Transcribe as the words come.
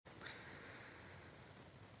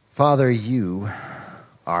Father, you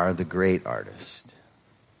are the great artist,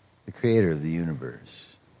 the creator of the universe,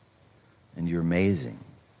 and you're amazing.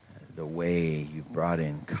 The way you've brought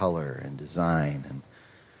in color and design and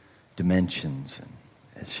dimensions, and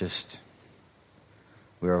it's just,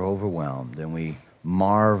 we are overwhelmed and we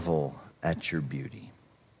marvel at your beauty,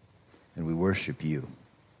 and we worship you,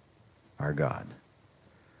 our God.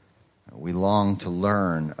 We long to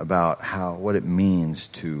learn about what it means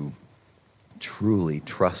to truly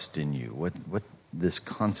trust in you. What this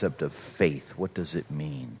concept of faith, what does it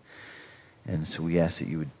mean? And so we ask that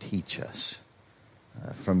you would teach us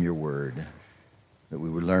from your word, that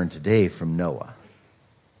we would learn today from Noah.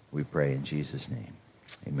 We pray in Jesus' name.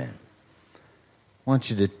 Amen. I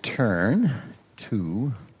want you to turn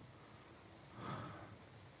to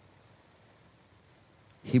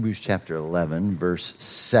Hebrews chapter 11, verse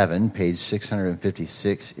 7, page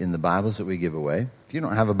 656 in the Bibles that we give away. If you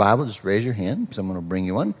don't have a Bible, just raise your hand. Someone will bring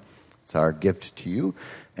you one. It's our gift to you.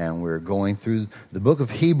 And we're going through the book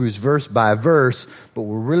of Hebrews verse by verse, but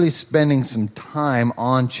we're really spending some time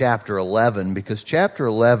on chapter 11 because chapter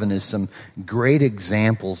 11 is some great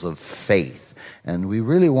examples of faith. And we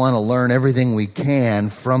really want to learn everything we can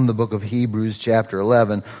from the book of Hebrews chapter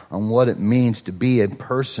 11 on what it means to be a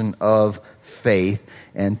person of faith.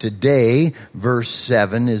 And today, verse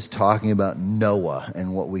 7 is talking about Noah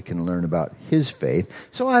and what we can learn about his faith.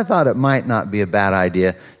 So I thought it might not be a bad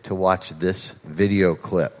idea to watch this video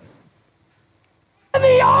clip.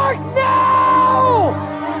 The ark now!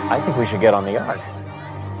 I think we should get on the ark.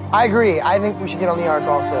 I agree. I think we should get on the ark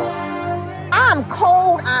also. I'm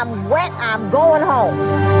cold, I'm wet, I'm going home.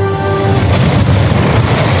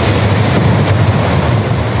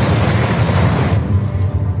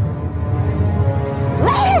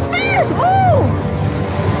 Ladies first, move!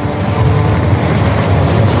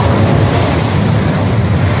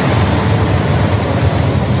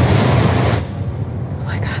 Oh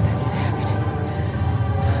my God, this is happening.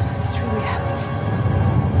 This is really happening.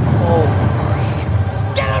 Oh.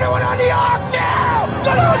 Get everyone on the ark now!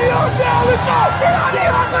 Get on the ark now! Let's go! Get on the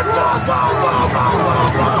ark! Let's go! Go, go, go, go,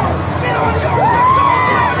 go! Get on the ark!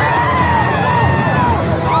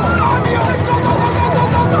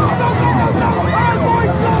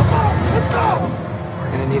 Let's go!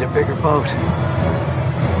 We're gonna need a bigger boat.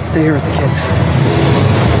 Stay here with the kids.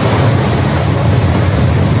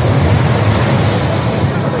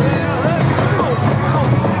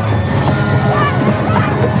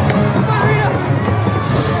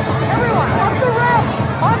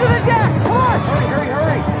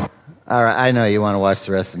 All right, I know you want to watch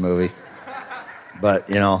the rest of the movie, but,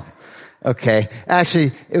 okay.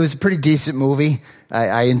 Actually, it was a pretty decent movie.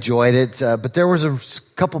 I enjoyed it, but there was a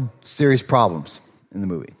couple serious problems in the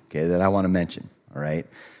movie, okay, that I want to mention, all right?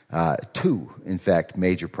 Two, in fact,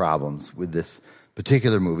 major problems with this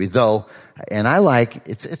particular movie, though, and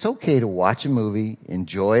it's okay to watch a movie,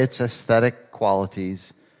 enjoy its aesthetic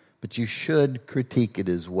qualities, but you should critique it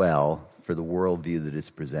as well for the worldview that it's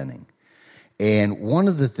presenting. And one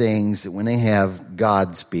of the things that when they have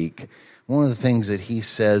God speak, one of the things that he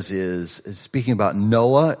says is speaking about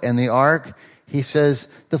Noah and the ark, he says,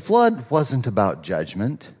 the flood wasn't about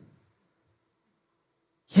judgment.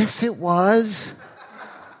 Yes, it was.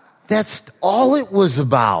 That's all it was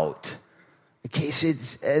about. Okay, so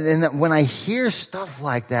and when I hear stuff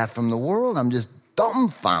like that from the world, I'm just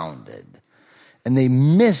dumbfounded. And they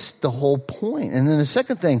missed the whole point. And then the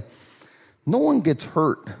second thing, no one gets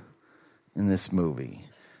hurt in this movie.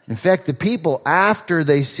 In fact, the people, after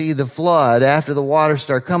they see the flood, after the water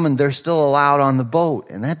start coming, they're still allowed on the boat.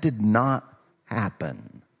 And that did not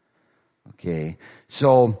happen. Okay?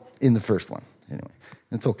 So, in the first one, anyway.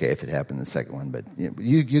 It's okay if it happened in the second one, but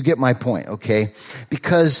you get my point, okay?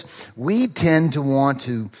 Because we tend to want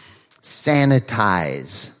to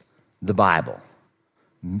sanitize the Bible.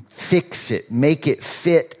 Fix it. Make it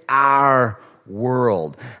fit our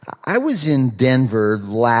world. I was in Denver the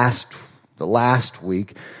last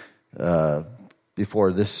week,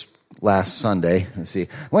 before this last Sunday. Let's see.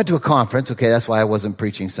 I went to a conference. Okay, that's why I wasn't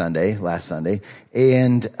preaching last Sunday.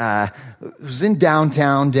 And was in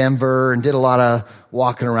downtown Denver and did a lot of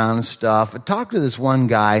walking around and stuff. I talked to this one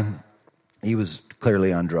guy. He was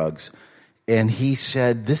clearly on drugs. And he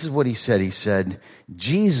said, this is what he said. He said,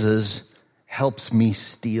 Jesus helps me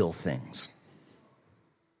steal things.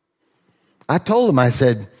 I told him, I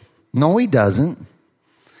said, no, he doesn't.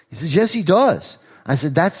 He says, yes, he does. I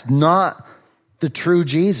said, that's not the true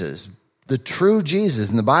Jesus. The true Jesus,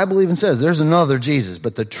 and the Bible even says there's another Jesus,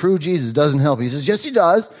 but the true Jesus doesn't help. He says, yes, he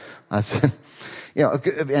does. I said,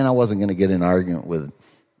 and I wasn't going to get in an argument with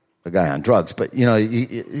a guy on drugs, but,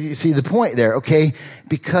 you see the point there, okay?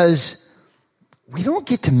 Because we don't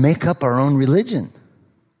get to make up our own religion.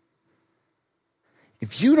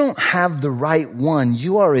 If you don't have the right one,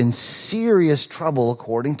 you are in serious trouble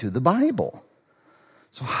according to the Bible.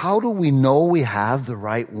 So how do we know we have the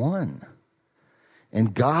right one?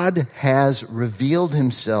 And God has revealed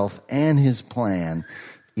himself and his plan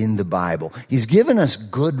in the Bible. He's given us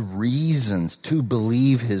good reasons to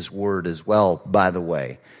believe his word as well, by the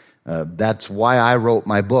way. That's why I wrote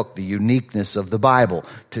my book, The Uniqueness of the Bible,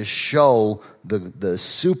 to show the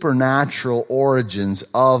supernatural origins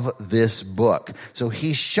of this book. So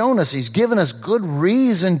he's shown us, he's given us good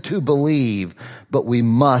reason to believe, but we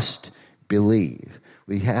must believe.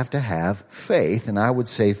 We have to have faith, and I would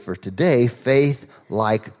say for today, faith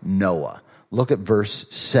like Noah. Look at verse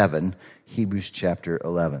 7, Hebrews chapter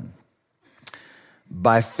 11.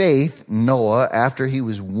 By faith, Noah, after he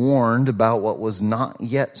was warned about what was not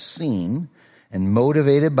yet seen and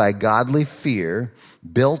motivated by godly fear,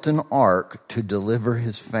 built an ark to deliver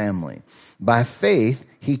his family. By faith,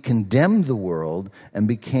 he condemned the world and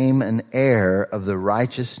became an heir of the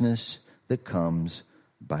righteousness that comes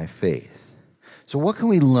by faith. So what can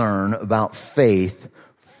we learn about faith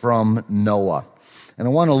from Noah? And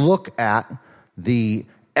I want to look at the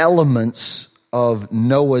elements of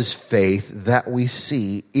Noah's faith that we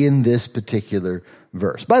see in this particular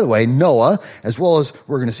verse. By the way, Noah, as well as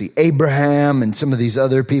we're going to see Abraham and some of these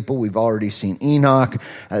other people, we've already seen Enoch.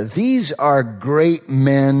 These are great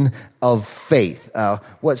men of faith,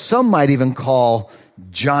 what some might even call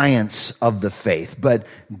giants of the faith, but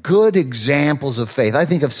good examples of faith. I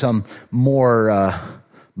think of some more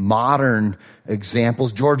modern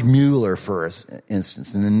examples. George Mueller, for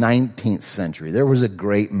instance, in the 19th century, there was a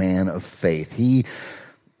great man of faith. He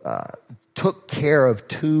took care of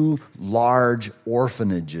 2 large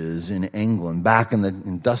orphanages in England back in the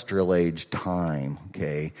industrial age time,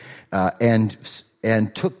 okay, and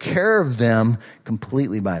took care of them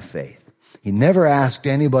completely by faith. He never asked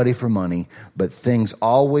anybody for money, but things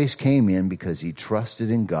always came in because he trusted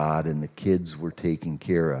in God and the kids were taken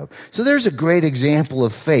care of. So there's a great example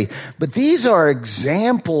of faith. But these are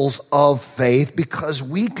examples of faith because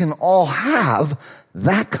we can all have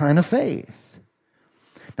that kind of faith.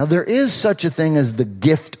 Now, there is such a thing as the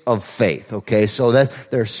gift of faith, okay? So that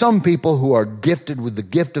there are some people who are gifted with the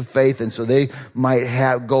gift of faith, and so they might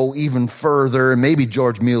go even further. And maybe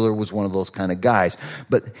George Mueller was one of those kind of guys.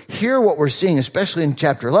 But here what we're seeing, especially in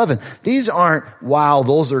chapter 11, these aren't, wow,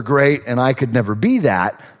 those are great, and I could never be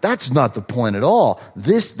that. That's not the point at all.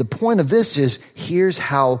 The point of this is, here's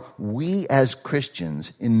how we as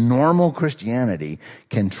Christians in normal Christianity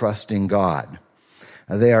can trust in God.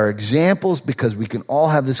 They are examples because we can all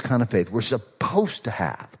have this kind of faith. We're supposed to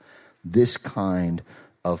have this kind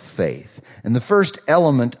of faith. And the first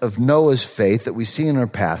element of Noah's faith that we see in our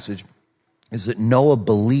passage is that Noah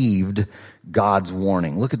believed God's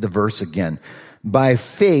warning. Look at the verse again. By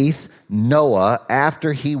faith, Noah,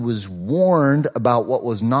 after he was warned about what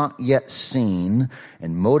was not yet seen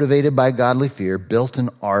and motivated by godly fear, built an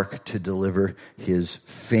ark to deliver his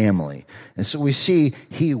family. And so we see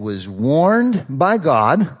he was warned by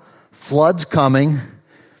God, flood's coming,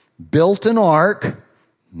 built an ark,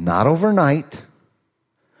 not overnight.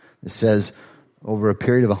 It says over a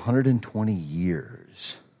period of 120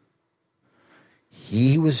 years.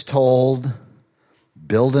 He was told,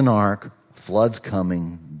 build an ark, flood's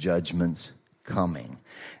coming, judgment's coming.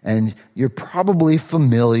 And you're probably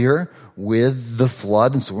familiar with the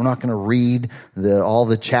flood, and so we're not going to read all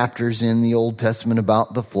the chapters in the Old Testament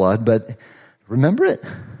about the flood, but remember it?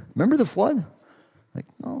 Remember the flood? Like,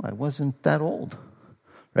 no, I wasn't that old,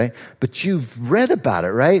 right? But you've read about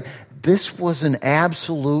it, right? This was an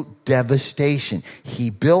absolute devastation. He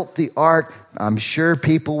built the ark. I'm sure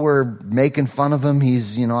people were making fun of him.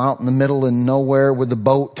 He's, out in the middle of nowhere with a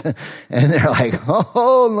boat. And they're like,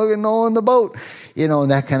 oh, look at Noah in the boat, and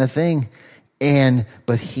that kind of thing.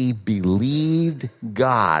 But he believed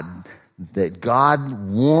God, that God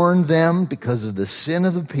warned them because of the sin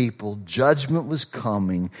of the people. Judgment was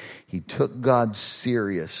coming. He took God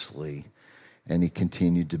seriously, and he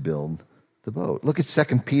continued to build the boat. Look at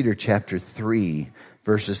 2 Peter chapter 3,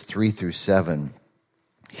 verses 3 through 7.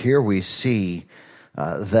 Here we see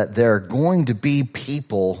that there are going to be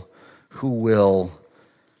people who will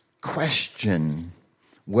question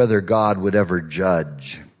whether God would ever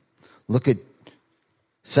judge. Look at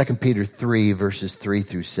 2 Peter 3, verses 3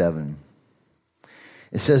 through 7.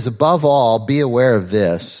 It says, above all, be aware of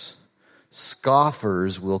this.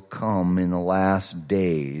 Scoffers will come in the last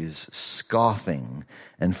days, scoffing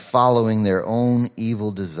and following their own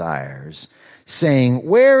evil desires, saying,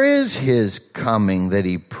 where is his coming that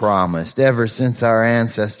he promised? Ever since our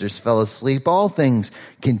ancestors fell asleep, all things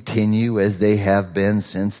continue as they have been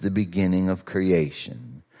since the beginning of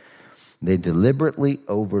creation. They deliberately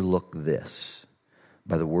overlook this.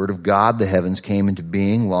 By the word of God, the heavens came into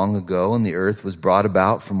being long ago, and the earth was brought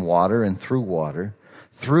about from water and through water.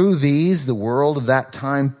 Through these, the world of that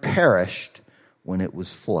time perished when it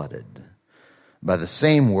was flooded. By the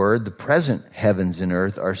same word, the present heavens and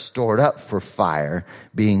earth are stored up for fire,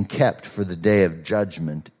 being kept for the day of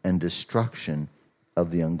judgment and destruction of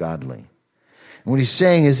the ungodly. And what he's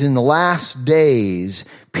saying is, in the last days,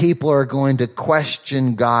 people are going to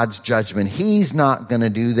question God's judgment. He's not going to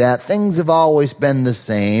do that. Things have always been the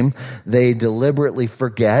same. They deliberately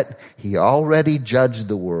forget he already judged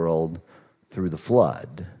the world through the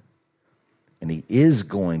flood. And he is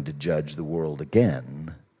going to judge the world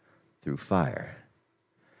again through fire.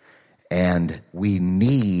 And we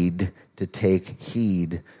need to take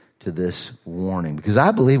heed to this warning, because I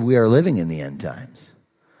believe we are living in the end times.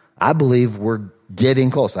 I believe we're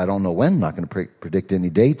getting close. I don't know when. I'm not going to predict any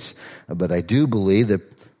dates, but I do believe that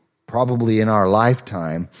probably in our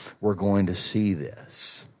lifetime we're going to see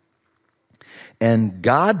this. And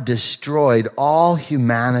God destroyed all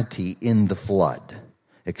humanity in the flood,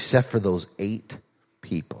 except for those 8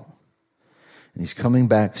 people. And he's coming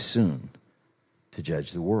back soon to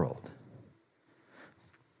judge the world.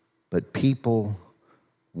 But people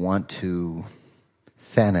want to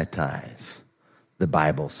sanitize the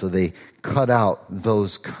Bible, so they cut out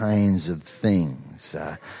those kinds of things.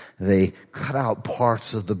 They cut out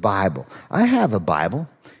parts of the Bible. I have a Bible.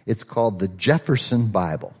 It's called the Jefferson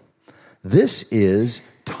Bible. This is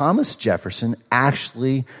Thomas Jefferson.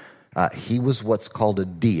 Actually, he was what's called a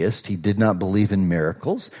deist. He did not believe in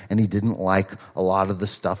miracles, and he didn't like a lot of the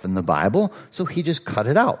stuff in the Bible, so he just cut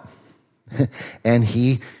it out. And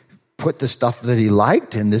he put the stuff that he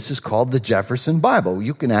liked, and this is called the Jefferson Bible.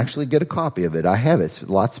 You can actually get a copy of it. I have it. It's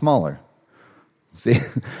a lot smaller. See?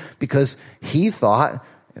 Because he thought,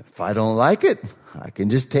 if I don't like it, I can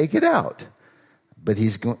just take it out. But he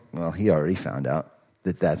already found out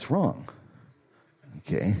that that's wrong.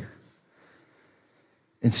 Okay?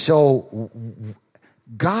 And so,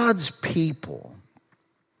 God's people,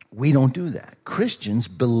 we don't do that. Christians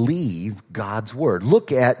believe God's word.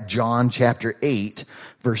 Look at John chapter 8,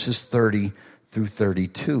 verses 30 through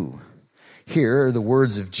 32. Here are the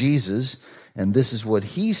words of Jesus, and this is what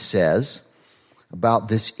he says about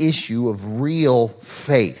this issue of real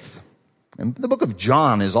faith. And the book of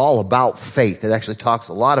John is all about faith. It actually talks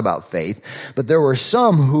a lot about faith. But there were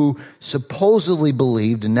some who supposedly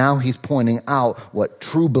believed, and now he's pointing out what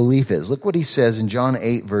true belief is. Look what he says in John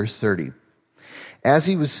 8, verse 30. As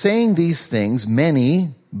he was saying these things,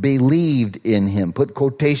 many believed in him. Put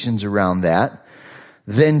quotations around that.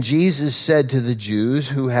 Then Jesus said to the Jews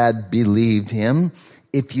who had believed him,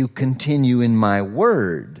 if you continue in my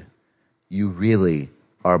word, you really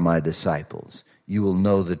are my disciples. You will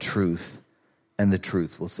know the truth, and the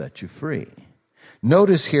truth will set you free.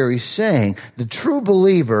 Notice here he's saying the true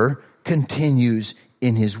believer continues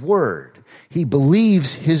in his word. He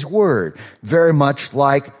believes his word, very much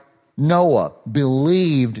like Noah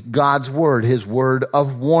believed God's word, his word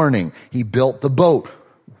of warning. He built the boat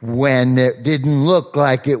when it didn't look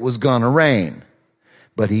like it was going to rain.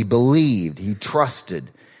 But he believed, he trusted,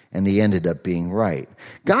 and he ended up being right.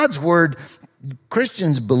 God's word,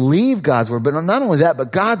 Christians believe God's word, but not only that,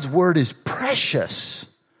 but God's word is precious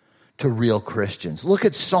to real Christians. Look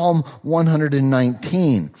at Psalm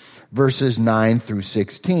 119, verses 9 through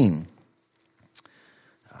 16.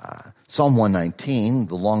 Psalm 119,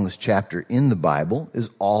 the longest chapter in the Bible, is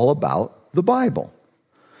all about the Bible.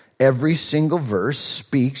 Every single verse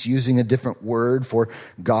speaks using a different word for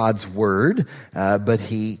God's word, but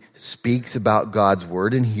he speaks about God's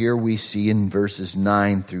word. And here we see in verses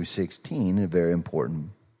 9 through 16, a very important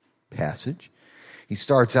passage. He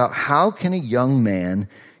starts out, how can a young man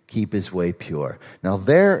keep his way pure? Now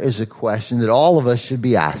there is a question that all of us should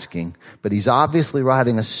be asking, but he's obviously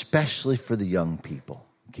writing especially for the young people.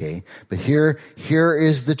 Okay, but here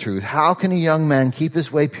is the truth. How can a young man keep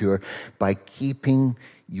his way pure? By keeping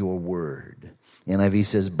your word. NIV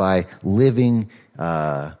says by living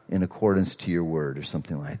in accordance to your word, or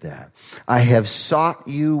something like that. I have sought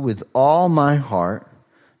you with all my heart.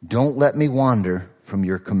 Don't let me wander from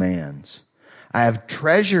your commands. I have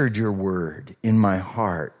treasured your word in my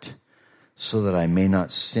heart so that I may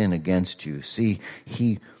not sin against you. See,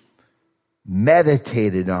 he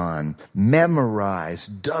meditated on,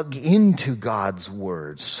 memorized, dug into God's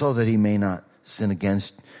word so that he may not sin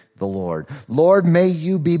against the Lord. Lord, may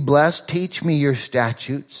you be blessed. Teach me your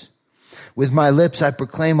statutes. With my lips I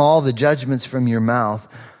proclaim all the judgments from your mouth.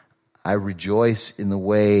 I rejoice in the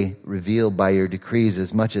way revealed by your decrees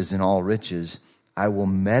as much as in all riches. I will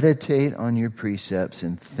meditate on your precepts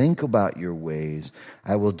and think about your ways.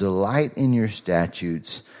 I will delight in your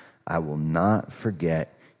statutes. I will not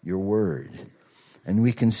forget your word. And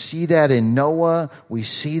we can see that in Noah. We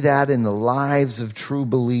see that in the lives of true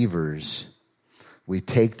believers. We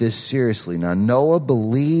take this seriously. Now, Noah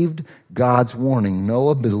believed God's warning.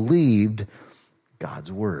 Noah believed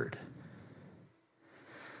God's word.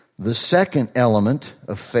 The second element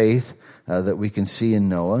of faith that we can see in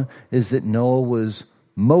Noah is that Noah was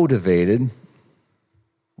motivated.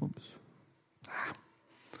 I'm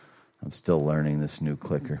still learning this new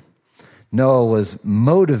clicker. Noah was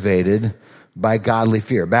motivated by godly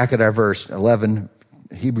fear. Back at our verse 11,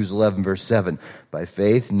 Hebrews 11, verse 7. By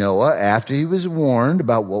faith, Noah, after he was warned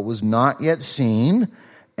about what was not yet seen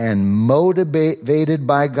and motivated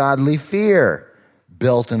by godly fear,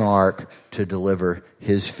 built an ark to deliver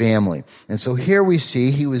his family. And so here we see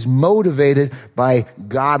he was motivated by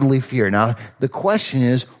godly fear. Now, the question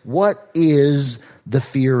is, what is the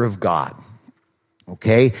fear of God?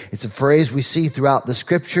 Okay, it's a phrase we see throughout the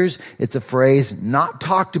scriptures. It's a phrase not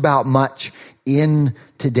talked about much in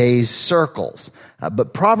today's circles.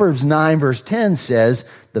 But Proverbs 9 verse 10 says,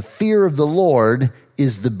 the fear of the Lord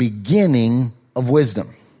is the beginning of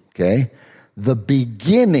wisdom. Okay, the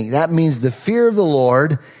beginning. That means the fear of the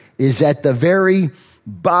Lord is at the very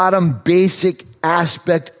bottom basic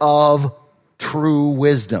aspect of true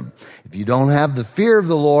wisdom. If you don't have the fear of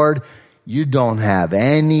the Lord, you don't have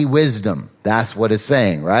any wisdom. That's what it's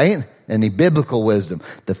saying, right? Any biblical wisdom.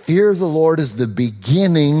 The fear of the Lord is the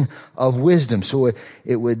beginning of wisdom. So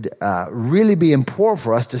it would really be important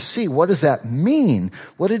for us to see, what does that mean?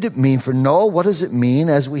 What did it mean for Noah? What does it mean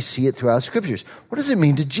as we see it throughout scriptures? What does it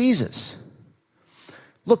mean to Jesus?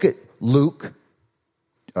 Look at Luke.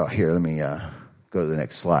 Oh, here, let me go to the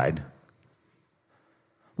next slide.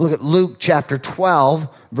 Look at Luke chapter 12,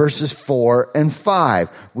 verses 4 and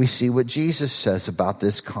 5. We see what Jesus says about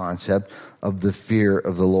this concept of the fear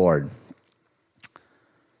of the Lord.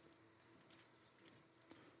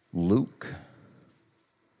 Luke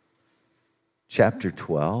chapter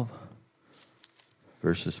 12,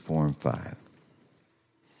 verses 4 and 5.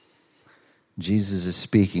 Jesus is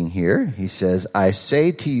speaking here. He says, I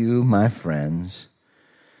say to you, my friends,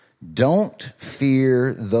 don't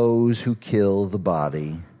fear those who kill the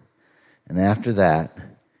body, and after that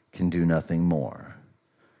can do nothing more.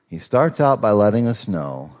 He starts out by letting us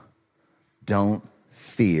know, don't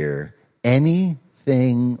fear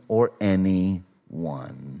anything or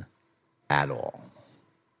anyone at all.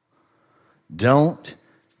 Don't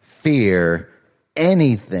fear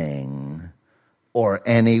anything or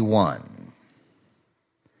anyone.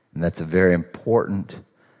 And that's a very important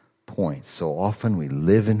point. So often we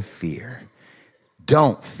live in fear.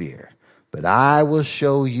 Don't fear, but I will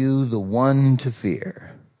show you the one to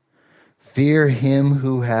fear. Fear him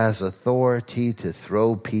who has authority to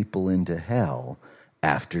throw people into hell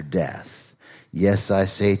after death. Yes, I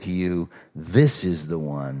say to you, this is the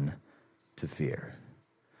one to fear.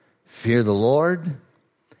 Fear the Lord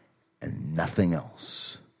and nothing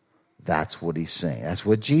else. That's what he's saying. That's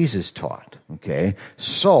what Jesus taught. Okay?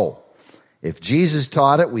 So, if Jesus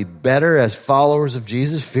taught it, we better, as followers of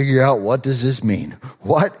Jesus, figure out, what does this mean?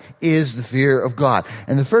 What is the fear of God?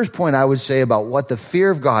 And the first point I would say about what the fear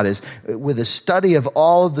of God is, with a study of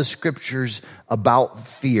all of the scriptures about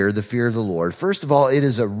fear, the fear of the Lord, first of all, it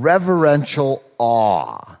is a reverential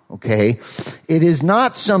awe. Okay? It is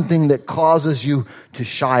not something that causes you to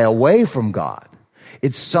shy away from God.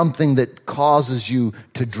 It's something that causes you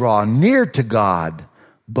to draw near to God,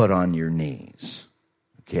 but on your knees.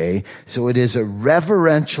 Okay? So it is a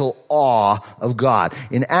reverential awe of God.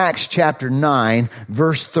 In Acts chapter 9,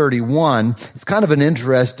 verse 31, it's kind of an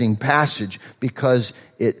interesting passage because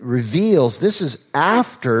it reveals, this is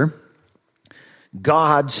after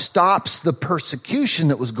God stops the persecution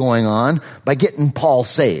that was going on by getting Paul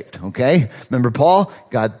saved. Okay? Remember Paul?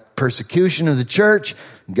 got persecution of the church.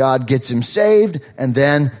 God gets him saved, and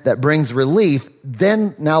then that brings relief.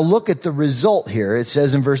 Then, now look at the result here. It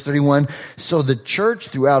says in verse 31, so the church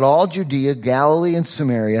throughout all Judea, Galilee, and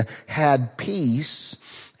Samaria had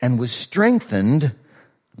peace and was strengthened,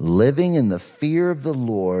 living in the fear of the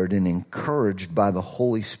Lord and encouraged by the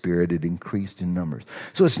Holy Spirit. It increased in numbers.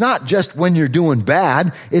 So it's not just when you're doing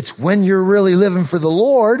bad. It's when you're really living for the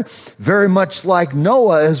Lord, very much like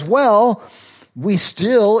Noah as well. We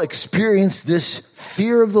still experience this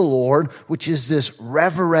fear of the Lord, which is this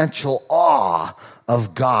reverential awe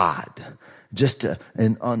of God. just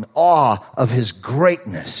an awe of his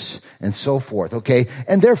greatness and so forth, okay?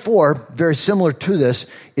 And therefore, very similar to this,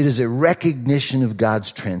 it is a recognition of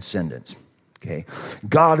God's transcendence, okay?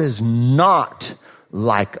 God is not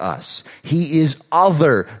like us. He is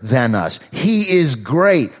other than us. He is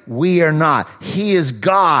great. We are not. He is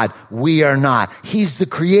God. We are not. He's the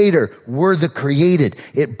creator. We're the created.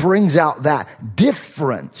 It brings out that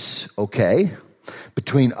difference, okay,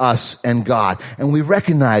 between us and God. And we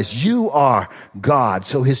recognize you are God.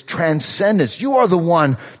 So his transcendence, you are the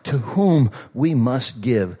one to whom we must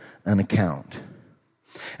give an account.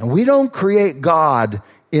 And we don't create God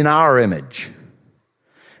in our image.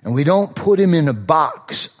 And we don't put him in a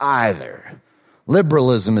box either.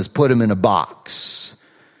 Liberalism has put him in a box.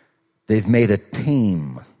 They've made a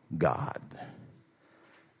tame God.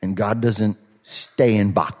 And God doesn't stay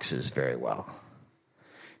in boxes very well.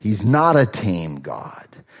 He's not a tame God.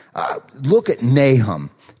 Look at Nahum,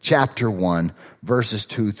 chapter 1, verses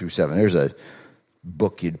 2 through 7. There's a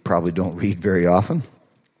book you probably don't read very often.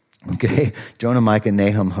 Okay, Jonah, Micah,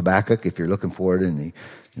 Nahum, Habakkuk, if you're looking for it in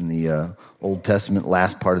the Old Testament,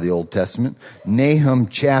 last part of the Old Testament. Nahum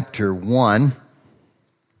chapter 1,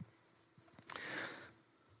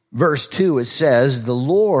 verse 2, it says, "The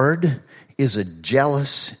Lord is a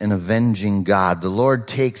jealous and avenging God. The Lord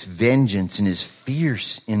takes vengeance and is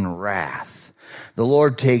fierce in wrath. The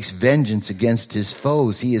Lord takes vengeance against his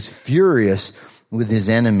foes. He is furious with his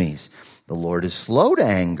enemies. The Lord is slow to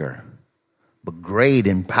anger, but great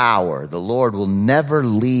in power. The Lord will never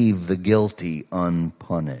leave the guilty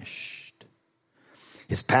unpunished.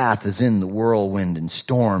 His path is in the whirlwind and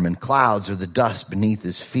storm, and clouds are the dust beneath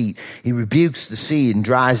his feet. He rebukes the sea and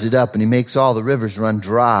dries it up, and he makes all the rivers run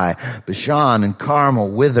dry. Bashan and Carmel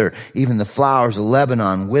wither, even the flowers of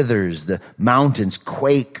Lebanon withers. The mountains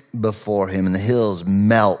quake before him, and the hills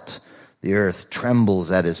melt. The earth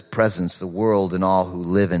trembles at his presence, the world and all who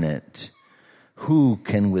live in it. Who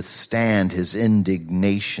can withstand his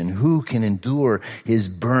indignation? Who can endure his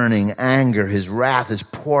burning anger? His wrath is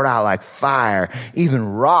poured out like fire. Even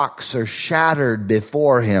rocks are shattered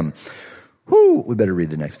before him." We better read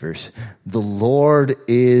the next verse. "The Lord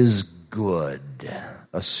is good,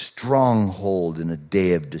 a stronghold in a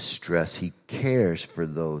day of distress. He cares for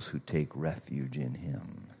those who take refuge in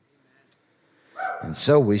him." And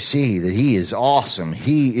so we see that he is awesome.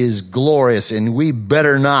 He is glorious, and we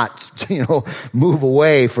better not, move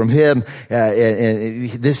away from him.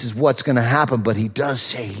 This is what's going to happen, but he does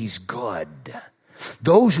say he's good.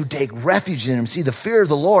 Those who take refuge in him, see, the fear of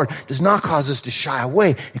the Lord does not cause us to shy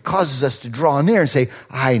away. It causes us to draw near and say,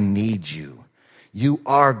 I need you. You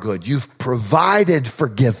are good. You've provided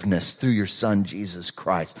forgiveness through your son, Jesus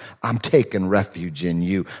Christ. I'm taking refuge in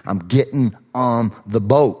you. I'm getting on the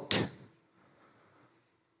boat.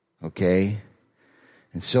 Okay?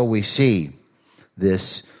 And so we see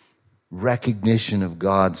this recognition of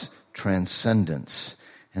God's transcendence.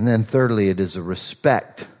 And then thirdly, it is a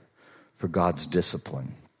respect for God's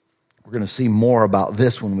discipline. We're going to see more about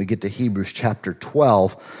this when we get to Hebrews chapter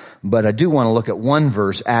 12. But I do want to look at one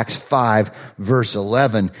verse, Acts 5, verse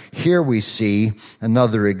 11. Here we see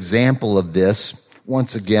another example of this.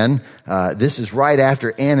 Once again, this is right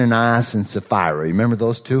after Ananias and Sapphira. Remember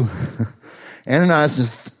those two?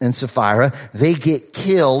 Ananias and Sapphira, they get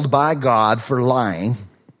killed by God for lying.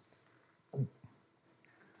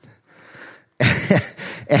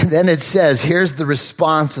 And then it says, here's the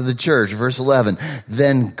response of the church, verse 11.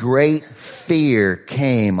 "Then great fear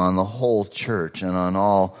came on the whole church and on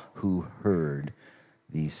all who heard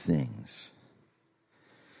these things."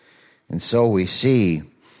 And so we see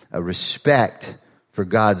a respect for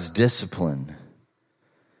God's discipline.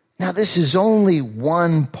 Now, this is only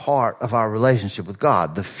one part of our relationship with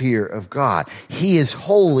God, the fear of God. He is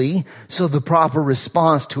holy, so the proper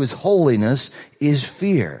response to his holiness is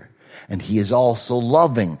fear. And he is also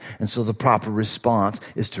loving, and so the proper response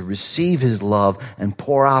is to receive his love and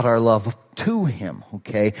pour out our love to him,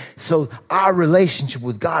 okay? So our relationship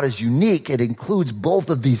with God is unique. It includes both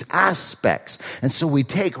of these aspects. And so we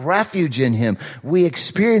take refuge in him. We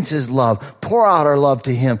experience his love, pour out our love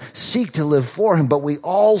to him, seek to live for him, but we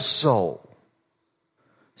also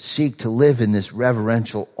seek to live in this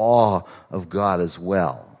reverential awe of God as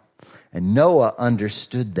well. And Noah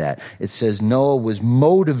understood that. It says Noah was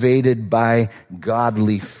motivated by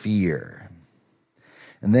godly fear.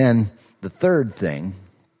 And then the third thing,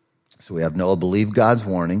 so we have Noah believed God's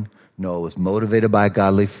warning, Noah was motivated by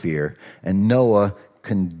godly fear, and Noah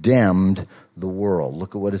condemned the world.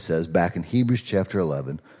 Look at what it says back in Hebrews chapter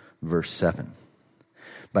 11, verse 7.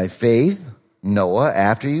 "By faith, Noah,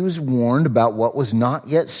 after he was warned about what was not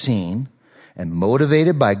yet seen, and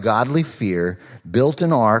motivated by godly fear, built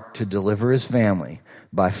an ark to deliver his family.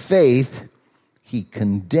 By faith, he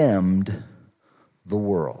condemned the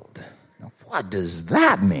world. Now, what does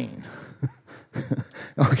that mean?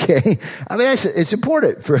 Okay? I mean, it's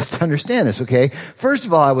important for us to understand this, okay? First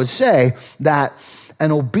of all, I would say that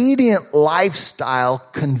an obedient lifestyle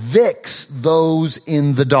convicts those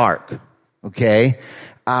in the dark, okay?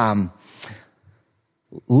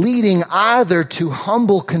 Leading either to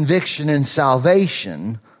humble conviction and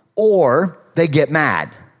salvation, or they get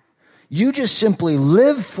mad. You just simply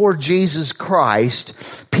live for Jesus Christ.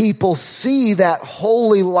 People see that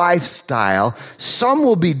holy lifestyle. Some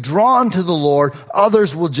will be drawn to the Lord.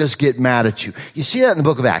 Others will just get mad at you. You see that in the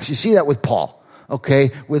book of Acts. You see that with Paul.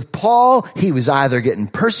 Okay? With Paul, he was either getting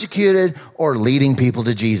persecuted or leading people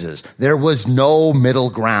to Jesus. There was no middle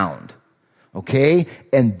ground. Okay?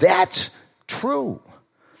 And that's true.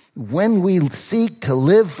 When we seek to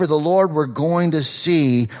live for the Lord, we're going to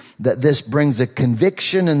see that this brings a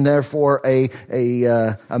conviction and therefore a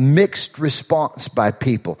mixed response by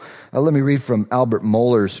people. Let me read from Albert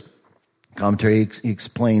Mohler's commentary. He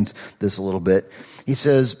explains this a little bit. He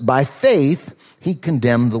says, by faith, he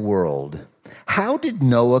condemned the world. How did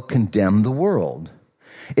Noah condemn the world?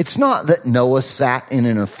 It's not that Noah sat in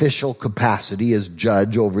an official capacity as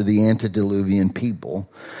judge over the antediluvian people.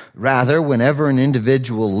 Rather, whenever an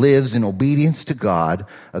individual lives in obedience to God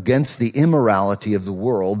against the immorality of the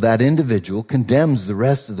world, that individual condemns the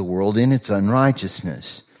rest of the world in its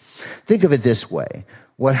unrighteousness. Think of it this way.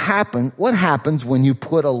 What happens when you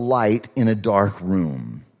put a light in a dark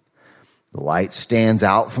room? The light stands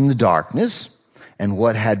out from the darkness, and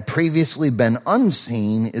what had previously been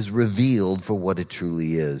unseen is revealed for what it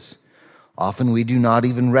truly is. Often we do not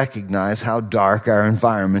even recognize how dark our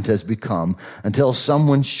environment has become until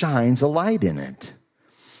someone shines a light in it.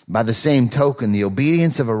 By the same token, the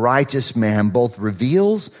obedience of a righteous man both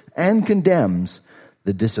reveals and condemns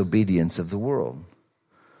the disobedience of the world.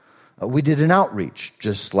 We did an outreach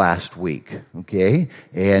just last week, okay?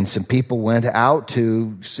 And some people went out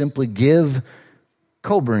to simply give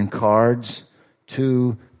Coburn cards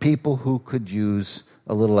to people who could use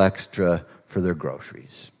a little extra for their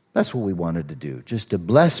groceries. That's what we wanted to do, just to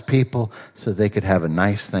bless people so they could have a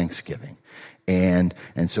nice Thanksgiving. And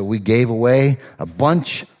so we gave away a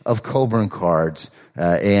bunch of Coburn cards,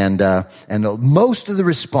 and most of the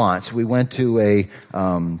response, we went to a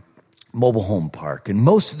mobile home park, and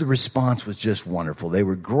most of the response was just wonderful. They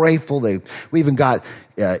were grateful. We even got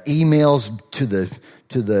emails to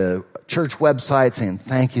the church website saying,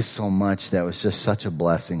 thank you so much. That was just such a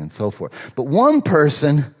blessing and so forth. But one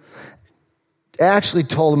person actually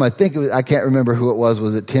told him, I can't remember who it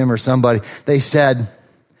was it Tim or somebody? They said,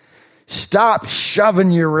 stop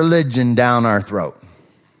shoving your religion down our throat.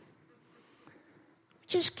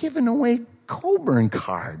 Just giving away Coburn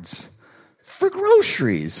cards for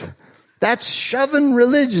groceries. That's shoving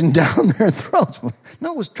religion down their throats.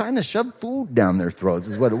 No, it was trying to shove food down their throats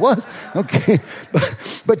is what it was. Okay.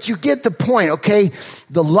 But you get the point, okay?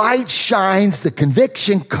 The light shines, the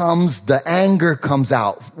conviction comes, the anger comes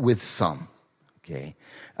out with some. Okay.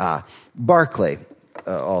 Barclay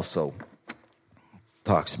also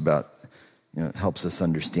talks about, helps us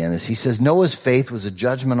understand this. He says, Noah's faith was a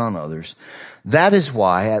judgment on others. That is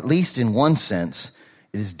why, at least in one sense,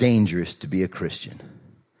 it is dangerous to be a Christian.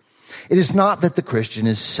 It is not that the Christian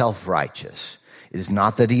is self-righteous. It is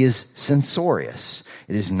not that he is censorious.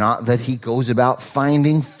 It is not that he goes about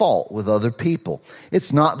finding fault with other people.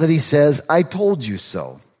 It's not that he says, I told you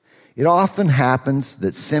so. It often happens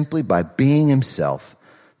that simply by being himself,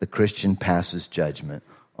 the Christian passes judgment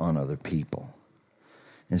on other people.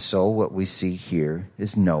 And so what we see here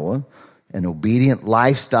is Noah, an obedient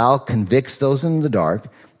lifestyle convicts those in the dark,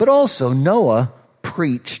 but also Noah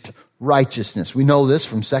preached righteousness. We know this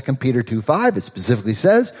from 2 Peter 2:5. It specifically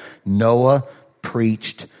says, Noah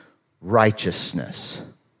preached righteousness.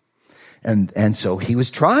 And so he was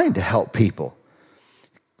trying to help people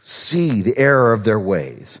see the error of their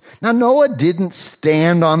ways. Now, Noah didn't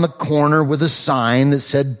stand on the corner with a sign that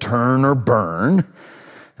said turn or burn.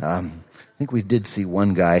 I think we did see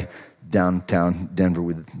one guy downtown Denver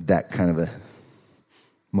with that kind of a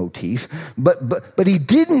motif. But he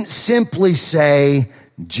didn't simply say,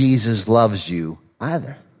 Jesus loves you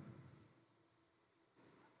either.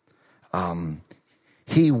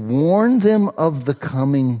 He warned them of the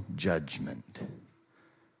coming judgment,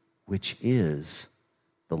 which is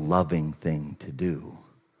the loving thing to do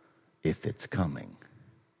if it's coming.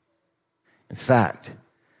 In fact,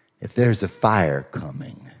 if there's a fire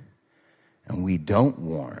coming and we don't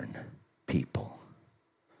warn people,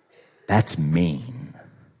 that's mean.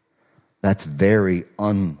 That's very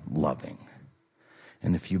unloving.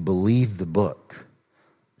 And if you believe the book,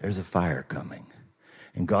 there's a fire coming.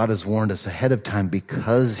 And God has warned us ahead of time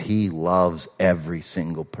because he loves every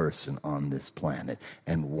single person on this planet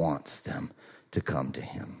and wants them to come to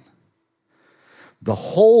him. The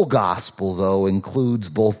whole gospel, though, includes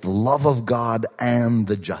both the love of God and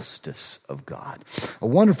the justice of God. A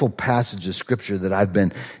wonderful passage of scripture that I've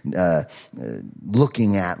been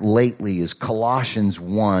looking at lately is Colossians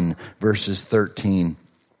 1, verses 13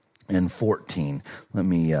 and 14. Let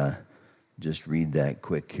me just read that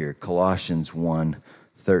quick here. Colossians 1,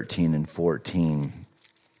 13 and 14.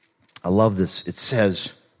 I love this. It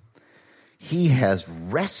says, he has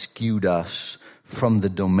rescued us from the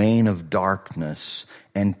domain of darkness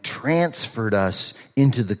and transferred us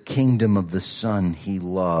into the kingdom of the Son he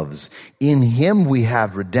loves. In him we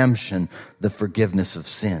have redemption, the forgiveness of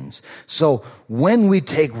sins. So when we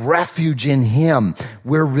take refuge in him,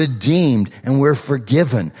 we're redeemed and we're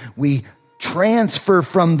forgiven. We transfer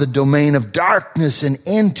from the domain of darkness and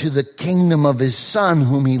into the kingdom of his Son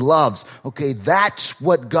whom he loves. Okay, that's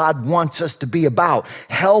what God wants us to be about,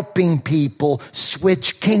 helping people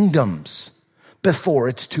switch kingdoms before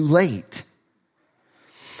it's too late.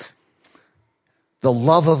 The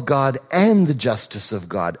love of God and the justice of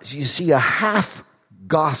God. You see, a half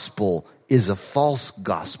gospel is a false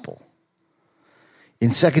gospel. In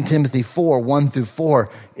 2 Timothy 4, 1 through 4,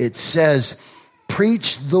 it says,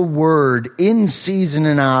 preach the word in season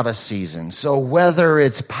and out of season. So whether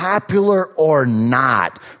it's popular or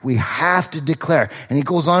not, we have to declare. And he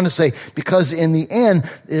goes on to say, because in the end,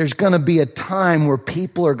 there's going to be a time where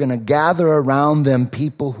people are going to gather around them,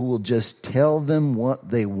 people who will just tell them what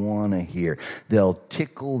they want to hear. They'll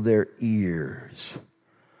tickle their ears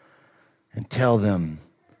and tell them,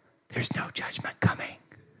 there's no judgment coming.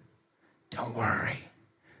 Don't worry.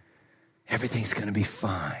 Everything's going to be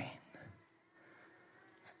fine.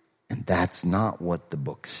 And that's not what the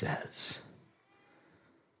book says.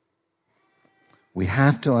 We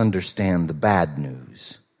have to understand the bad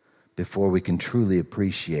news before we can truly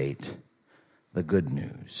appreciate the good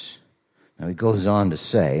news. Now he goes on to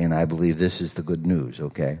say, and I believe this is the good news,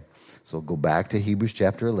 okay? So we'll go back to Hebrews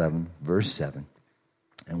chapter 11, verse 7.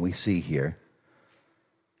 And we see here,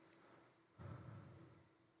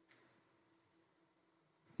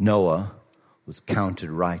 Noah was counted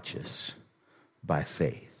righteous by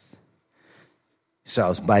faith.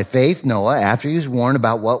 So by faith, Noah, after he was warned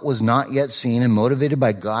about what was not yet seen and motivated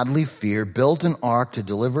by godly fear, built an ark to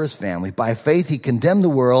deliver his family. By faith, he condemned the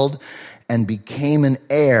world and became an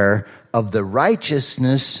heir of the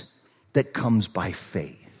righteousness that comes by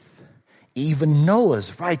faith. Even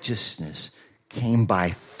Noah's righteousness came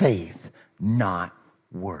by faith, not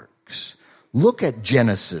works. Look at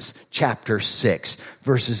Genesis chapter 6,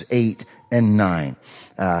 verses 8 and 9.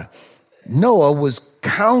 Noah was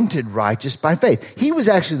counted righteous by faith. He was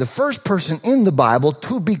actually the first person in the Bible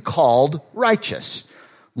to be called righteous.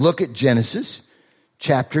 Look at Genesis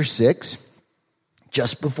chapter 6,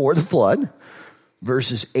 just before the flood,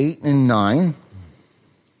 verses 8 and 9.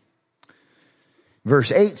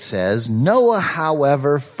 Verse 8 says, Noah,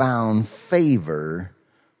 however, found favor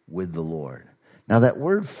with the Lord. Now that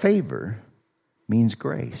word favor means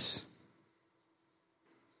grace.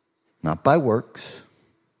 Not by works,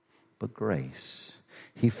 but grace.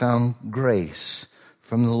 He found grace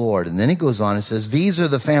from the Lord. And then he goes on and says, these are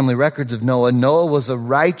the family records of Noah. Noah was a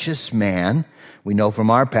righteous man. We know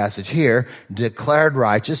from our passage here, declared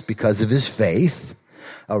righteous because of his faith.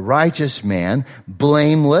 A righteous man,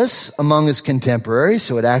 blameless among his contemporaries.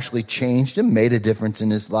 So it actually changed him, made a difference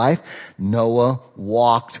in his life. Noah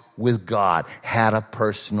walked with God, had a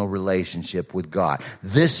personal relationship with God.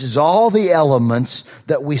 This is all the elements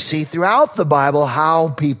that we see throughout the Bible, how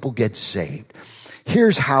people get saved.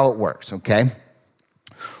 Here's how it works, okay?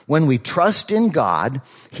 When we trust in God,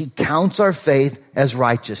 he counts our faith as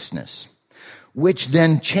righteousness, which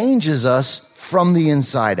then changes us from the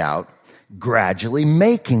inside out, gradually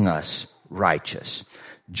making us righteous.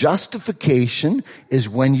 Justification is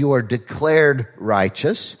when you are declared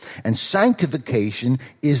righteous, and sanctification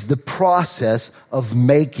is the process of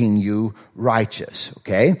making you righteous,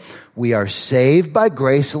 okay? We are saved by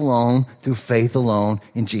grace alone, through faith alone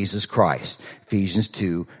in Jesus Christ. Ephesians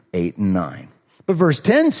 2, 8 and 9. But verse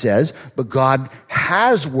 10 says, but God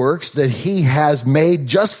has works that he has made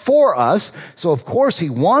just for us. So of course he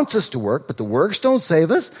wants us to work, but the works don't save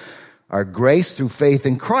us. Our grace through faith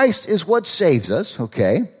in Christ is what saves us,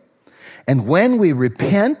 okay? And when we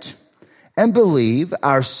repent and believe,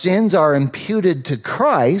 our sins are imputed to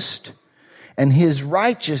Christ, and his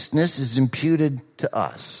righteousness is imputed to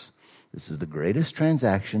us. This is the greatest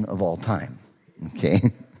transaction of all time, okay?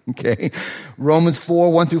 Okay. Romans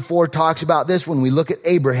 4, 1 through 4 talks about this. When we look at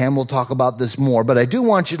Abraham, we'll talk about this more. But I do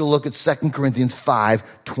want you to look at 2 Corinthians 5,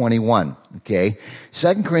 21. Okay.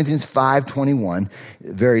 2 Corinthians 5, 21.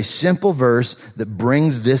 Very simple verse that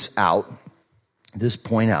brings this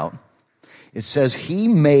point out. It says, he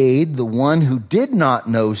made the one who did not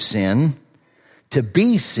know sin to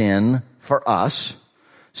be sin for us,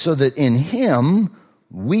 so that in him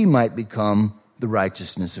we might become the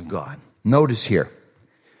righteousness of God. Notice here,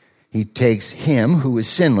 he takes him who is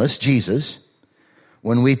sinless, Jesus.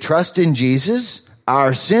 When we trust in Jesus,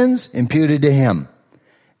 our sins imputed to him.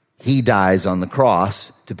 He dies on the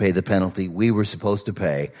cross to pay the penalty we were supposed to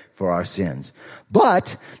pay for our sins.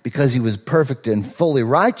 But because he was perfect and fully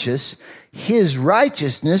righteous, his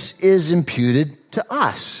righteousness is imputed to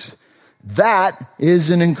us. That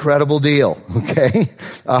is an incredible deal, okay?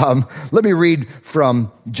 Let me read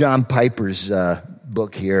from John Piper's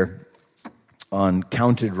book here on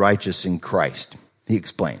Counted Righteous in Christ. He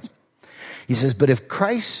explains. He says, but if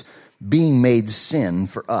Christ being made sin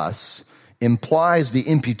for us implies the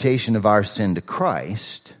imputation of our sin to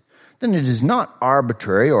Christ, then it is not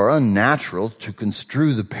arbitrary or unnatural to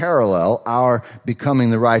construe the parallel, our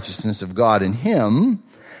becoming the righteousness of God in him,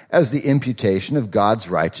 as the imputation of God's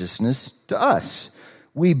righteousness to us.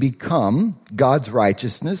 We become God's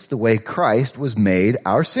righteousness the way Christ was made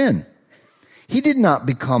our sin. He did not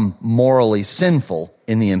become morally sinful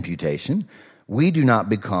in the imputation. We do not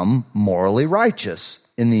become morally righteous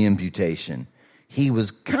in the imputation. He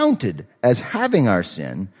was counted as having our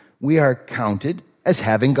sin. We are counted as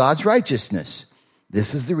having God's righteousness.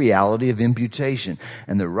 This is the reality of imputation.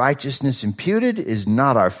 And the righteousness imputed is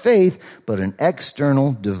not our faith, but an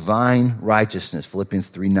external divine righteousness. Philippians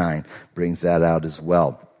 3:9 brings that out as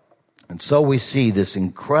well. And so we see this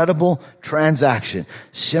incredible transaction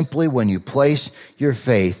simply when you place your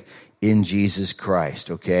faith in Jesus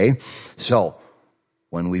Christ, okay? So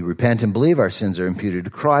when we repent and believe, our sins are imputed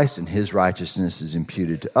to Christ and his righteousness is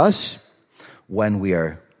imputed to us. When we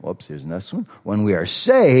are, here's another one. When we are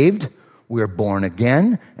saved, we are born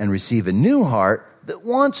again and receive a new heart that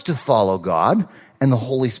wants to follow God, and the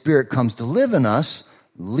Holy Spirit comes to live in us,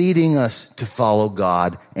 leading us to follow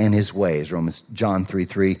God and his ways. John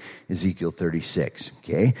 3:3, Ezekiel 36.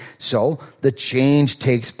 Okay? So the change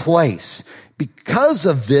takes place. Because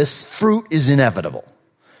of this, fruit is inevitable.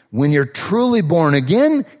 When you're truly born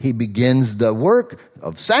again, he begins the work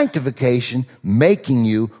of sanctification, making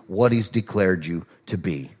you what he's declared you to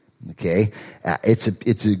be. Okay?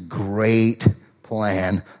 It's a great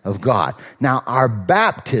plan of God. Now, our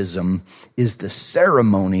baptism is the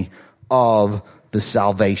ceremony of the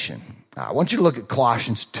salvation. I want you to look at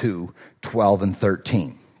Colossians 2, 12 and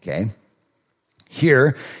 13. Okay?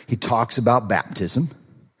 Here, he talks about baptism.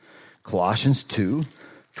 Colossians 2,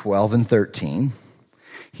 12 and 13.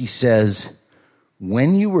 He says,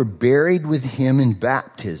 when you were buried with him in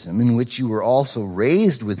baptism, in which you were also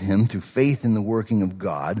raised with him through faith in the working of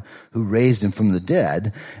God, who raised him from the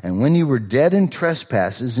dead, and when you were dead in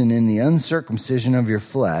trespasses and in the uncircumcision of your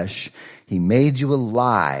flesh, he made you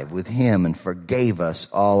alive with him and forgave us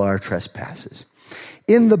all our trespasses.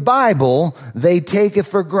 In the Bible, they take it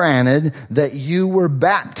for granted that you were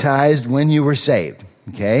baptized when you were saved.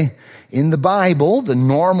 Okay? In the Bible, the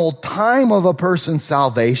normal time of a person's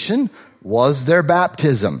salvation was their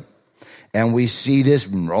baptism. And we see this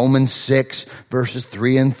in Romans 6, verses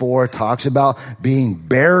 3 and 4, talks about being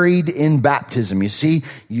buried in baptism. You see,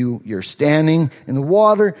 you're standing in the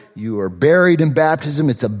water, you are buried in baptism.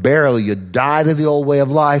 It's a burial. You die to the old way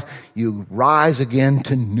of life. You rise again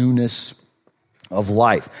to newness of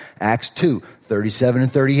life. Acts 2, 37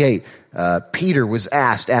 and 38. Peter was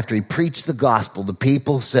asked after he preached the gospel, the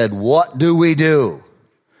people said, what do we do?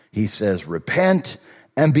 He says, repent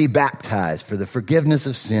and be baptized for the forgiveness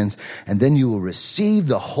of sins, and then you will receive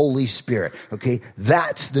the Holy Spirit. Okay,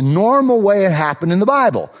 that's the normal way it happened in the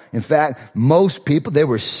Bible. In fact, most people, they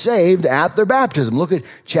were saved at their baptism. Look at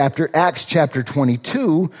Acts chapter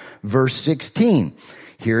 22, verse 16.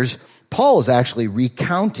 Here's Paul is actually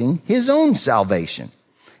recounting his own salvation,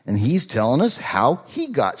 and he's telling us how he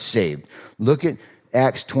got saved. Look at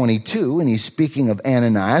Acts 22, and he's speaking of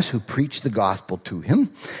Ananias, who preached the gospel to him.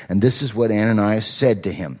 And this is what Ananias said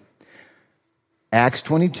to him. Acts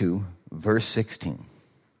 22, verse 16.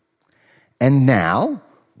 And now,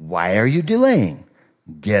 why are you delaying?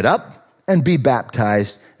 Get up and be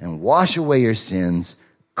baptized and wash away your sins,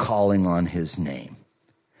 calling on his name.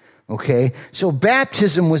 Okay? So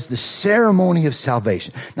baptism was the ceremony of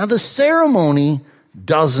salvation. Now, the ceremony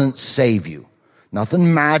doesn't save you.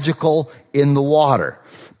 Nothing magical in the water.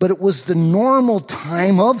 But it was the normal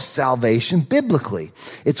time of salvation biblically.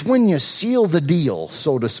 It's when you seal the deal,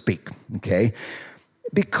 so to speak, okay?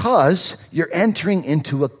 Because you're entering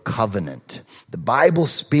into a covenant. The Bible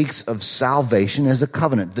speaks of salvation as a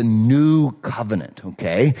covenant, the new covenant,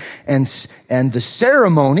 okay? And the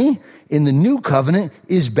ceremony in the new covenant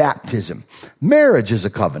is baptism. Marriage is a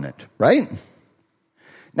covenant, right?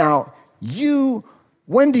 Now,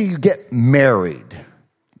 when do you get married?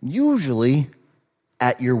 Usually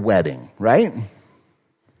at your wedding, right?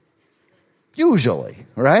 Usually,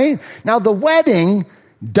 right? Now, the wedding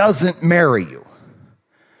doesn't marry you.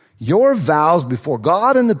 Your vows before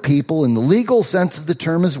God and the people, in the legal sense of the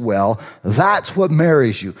term as well, that's what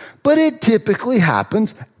marries you. But it typically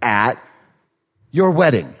happens at your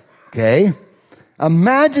wedding, okay?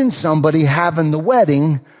 Imagine somebody having the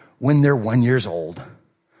wedding when they're 1 year old,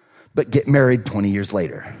 but get married 20 years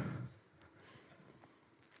later.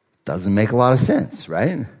 Doesn't make a lot of sense,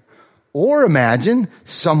 right? Or imagine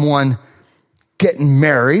someone getting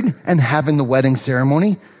married and having the wedding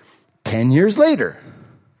ceremony 10 years later.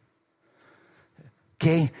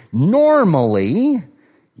 Okay, normally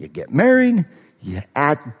you get married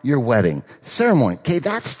at your wedding ceremony. Okay,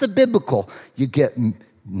 that's the biblical. You get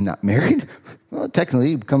not married. Well,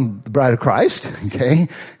 technically you become the bride of Christ, okay,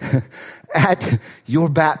 at your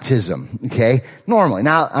baptism, okay, normally.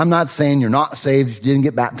 Now, I'm not saying you're not saved, you didn't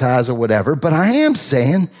get baptized or whatever, but I am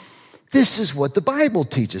saying this is what the Bible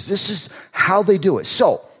teaches. This is how they do it.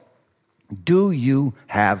 So, do you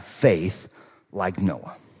have faith like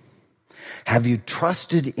Noah? Have you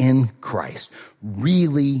trusted in Christ?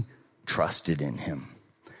 Really trusted in him?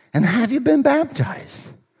 And have you been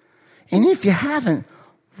baptized? And if you haven't,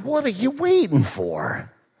 what are you waiting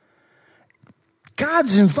for?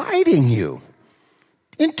 God's inviting you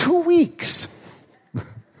in 2 weeks.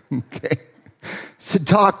 Okay? So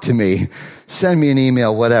talk to me. Send me an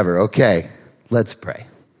email, whatever. Okay, let's pray.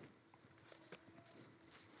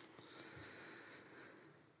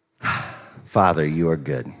 Father, you are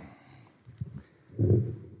good.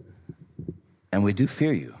 And we do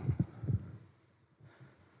fear you.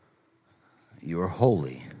 You are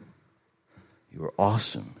holy. You are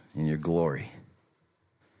awesome in your glory.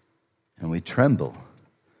 And we tremble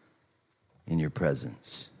in your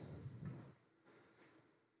presence.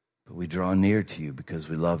 But we draw near to you because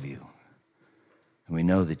we love you. And we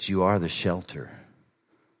know that you are the shelter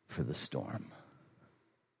for the storm.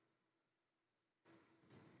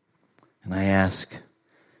 And I ask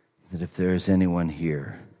that if there is anyone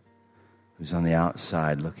here who's on the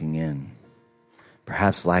outside looking in,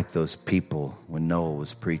 perhaps like those people when Noah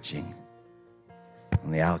was preaching,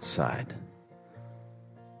 on the outside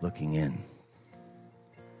looking in,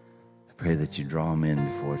 I pray that you draw them in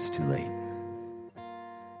before it's too late.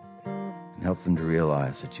 And help them to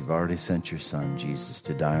realize that you've already sent your son, Jesus,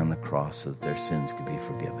 to die on the cross so that their sins could be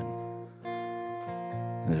forgiven.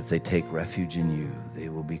 And that if they take refuge in you, they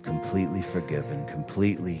will be completely forgiven,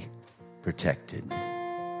 completely protected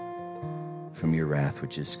from your wrath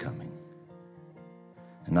which is coming.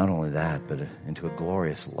 And not only that, but into a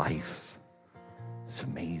glorious life. It's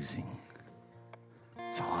amazing.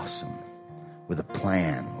 It's awesome. With a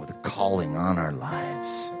plan, with a calling on our lives.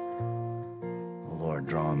 Oh Lord,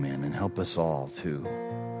 draw them in and help us all to.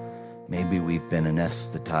 Maybe we've been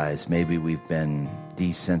anesthetized. Maybe we've been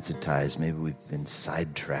desensitized. Maybe we've been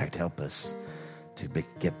sidetracked. Help us to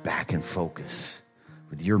get back in focus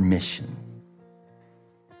with your mission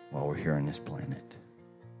while we're here on this planet.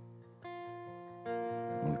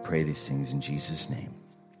 And we pray these things in Jesus' name.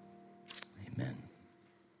 Amen.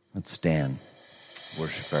 Let's stand.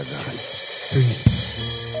 Worship our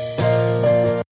God.